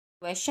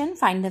Question: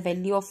 find the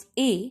value of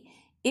a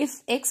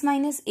if x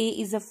minus a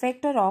is a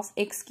factor of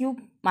x cube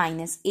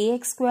minus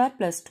ax square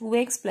plus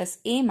 2x plus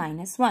a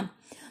minus 1.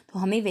 तो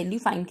हमें value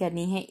find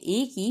करनी है a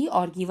की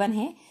और given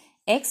है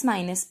x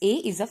minus a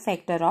is a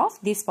factor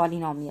of this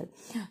polynomial.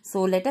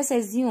 So let us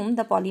assume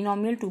the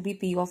polynomial to be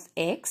p of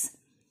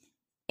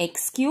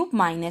x cube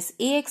minus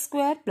ax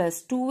square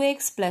plus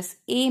 2x plus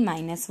a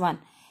minus 1.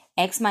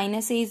 X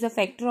minus a is a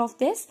factor of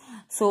this.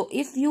 So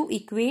if you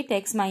equate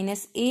x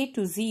minus a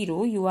to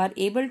 0, you are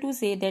able to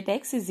say that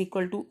x is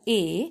equal to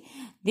a.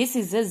 This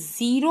is a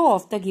 0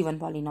 of the given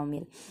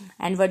polynomial.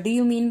 And what do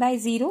you mean by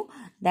 0?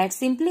 That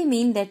simply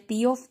mean that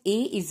p of a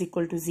is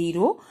equal to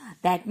 0.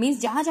 That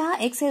means जहाँ जहाँ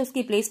x है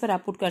उसके place पर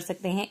आप put कर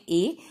सकते हैं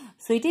a.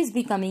 So it is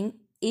becoming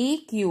a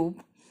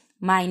cube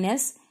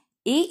minus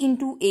a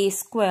into a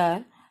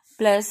square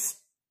plus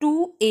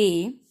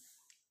 2a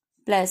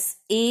plus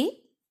a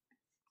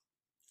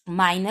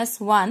minus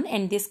 1,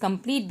 and this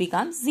complete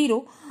becomes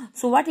 0.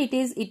 So what it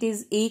is? It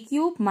is a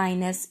cube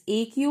minus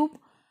a cube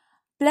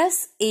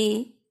plus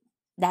a,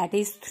 that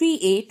is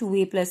 3a,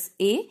 2a plus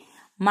a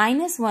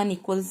minus 1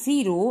 equals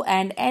 0,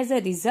 and as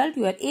a result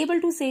you are able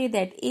to say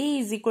that a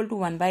is equal to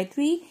 1 by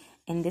 3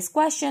 in this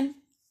question.